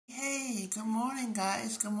Hey, good morning,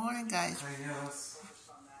 guys. Good morning, guys. I know.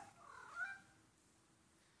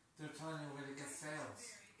 They're telling you where to get sales.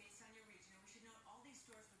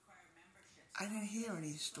 I didn't hear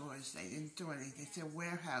any stores. They didn't do anything. They said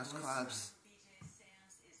warehouse clubs.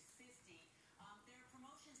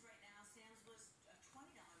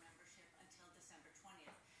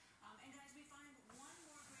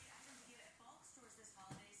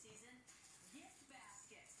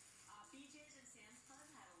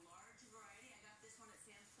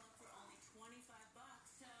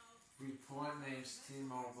 Report names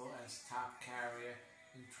T-Mobile as top carrier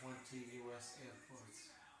in 20 U.S. airports.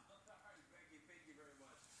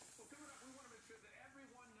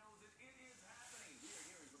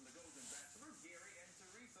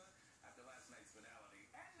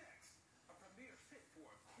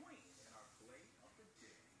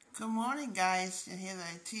 Good morning, guys. You hear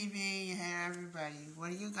the TV, you hear everybody. What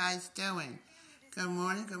are you guys doing? Good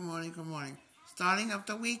morning, good morning, good morning. Starting up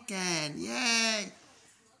the weekend. Yay!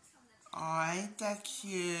 Oh, ain't that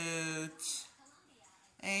cute?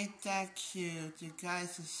 Ain't that cute? You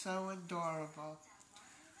guys are so adorable.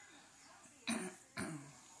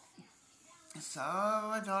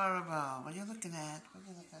 So adorable. What are you looking at? What are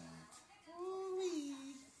you looking at? Ooh-wee.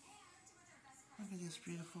 Look at this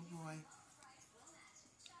beautiful boy.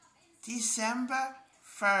 December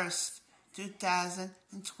 1st,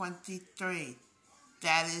 2023.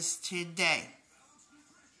 That is today.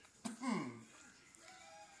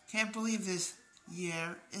 Can't believe this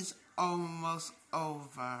year is almost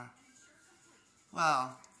over.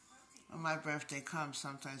 Well, when my birthday comes,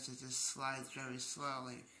 sometimes it just slides very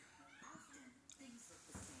slowly.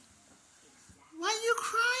 What are you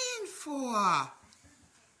crying for?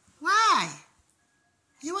 Why?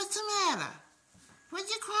 What's the matter? What are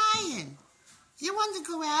you crying? You want to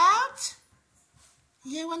go out?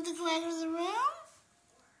 You want to go out of the room?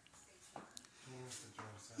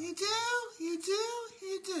 You do? You do?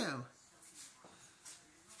 You do.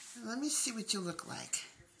 Let me see what you look like.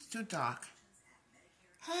 It's too dark.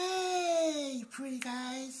 Hey, pretty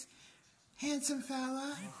guys. Handsome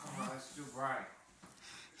fella. Oh, that's too bright.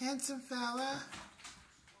 Handsome fella.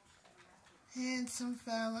 Handsome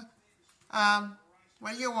fella.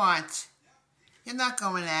 What do you want? You're not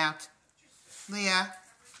going out. Leah.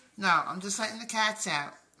 No, I'm just letting the cats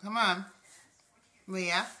out. Come on.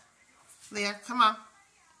 Leah. Leah, come on.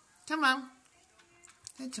 Come on.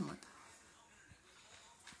 Come on.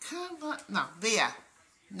 Come on. No, Leah.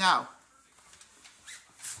 No.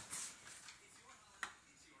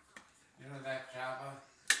 You know that Java?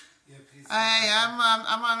 Hey, I'm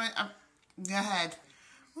go ahead.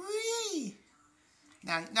 Whee!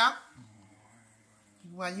 Now, no.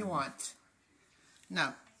 What do you want?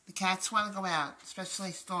 No. The cats want to go out,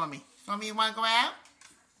 especially Stormy. Stormy, you want to go out?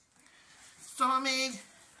 Stormy.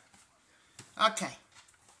 Okay.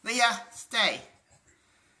 Leah, stay.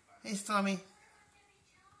 Hey, Stormy.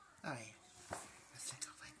 All right. Let's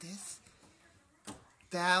go like this.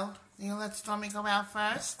 Belle, you gonna let Stormy go out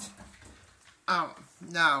first? Oh,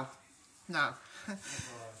 no. No.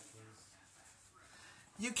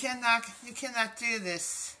 You cannot do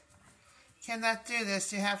this. You cannot do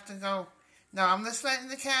this. You have to go. No, I'm just letting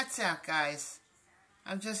the cats out, guys.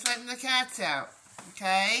 I'm just letting the cats out.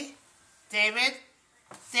 Okay? David?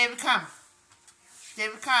 David, come.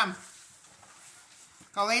 David, come.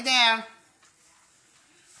 Go lay down.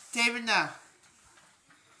 David, no.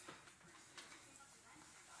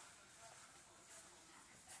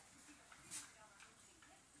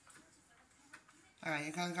 All right,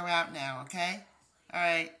 you're going to go out now, okay? All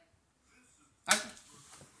right.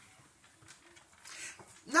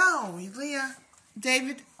 No, Leah.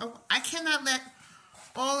 David, oh, I cannot let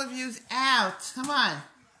all of you out. Come on.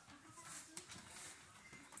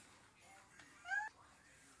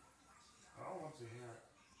 I don't want to hear it.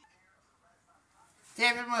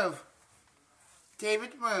 David, move.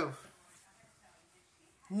 David, move.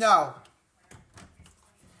 No.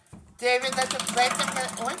 David, let them,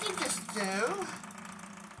 what did you just do?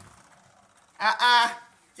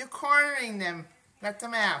 You're cornering them. Let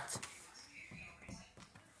them out.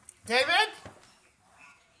 David?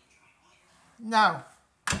 No.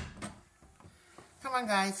 Come on,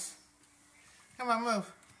 guys. Come on,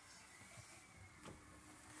 move.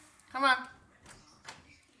 Come on.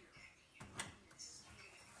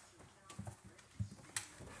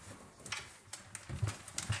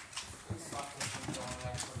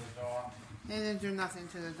 They didn't do nothing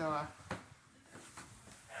to the door.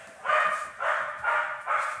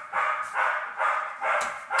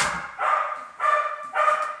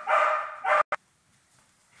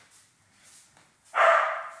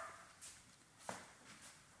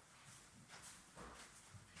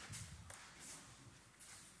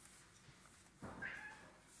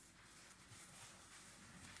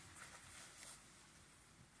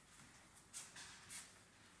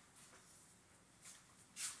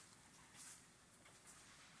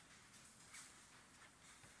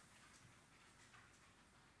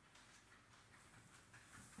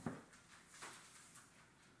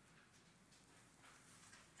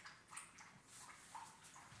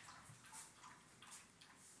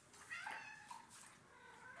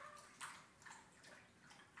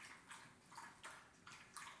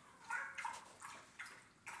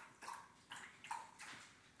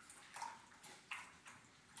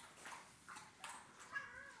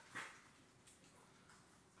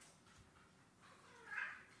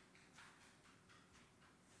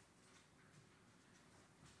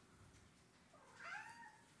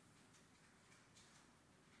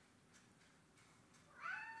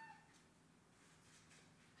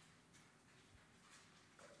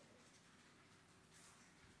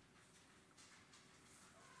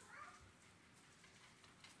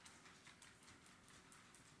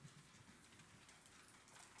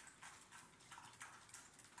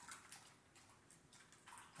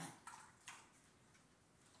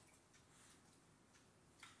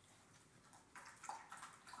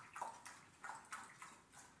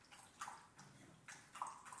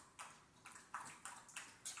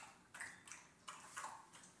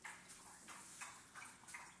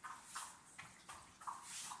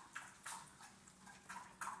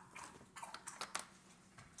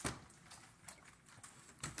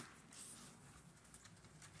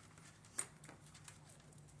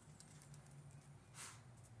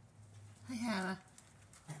 Hannah.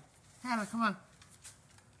 Hannah, come on.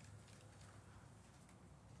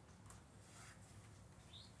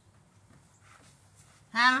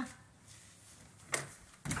 Hannah?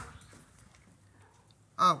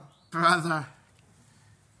 Oh, brother.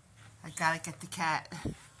 I gotta get the cat.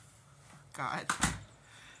 God.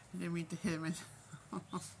 I didn't mean to hit him.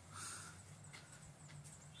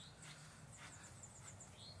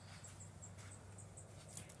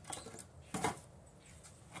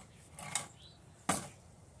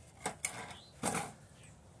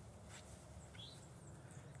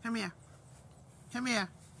 Come here. Come here.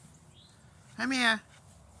 Come here.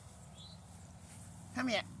 Come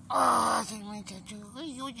here. Oh, I didn't mean to do. What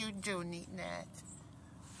are you doing eating that?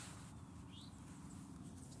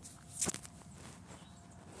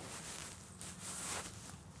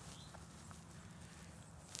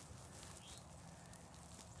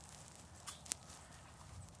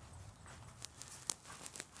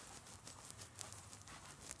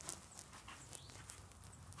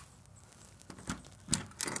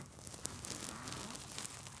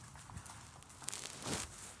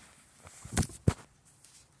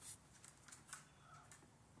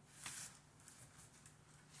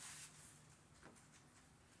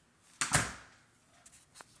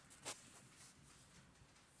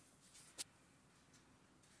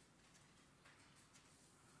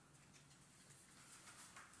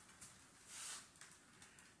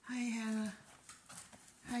 Hi, Hannah.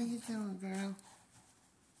 How you doing, girl?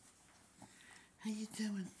 How you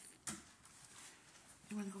doing?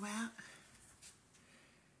 You want to go out?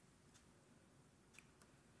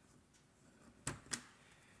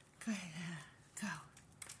 Go ahead, Hannah. Go.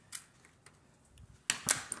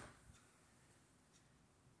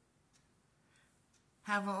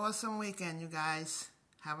 Have an awesome weekend, you guys.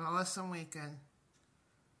 Have an awesome weekend.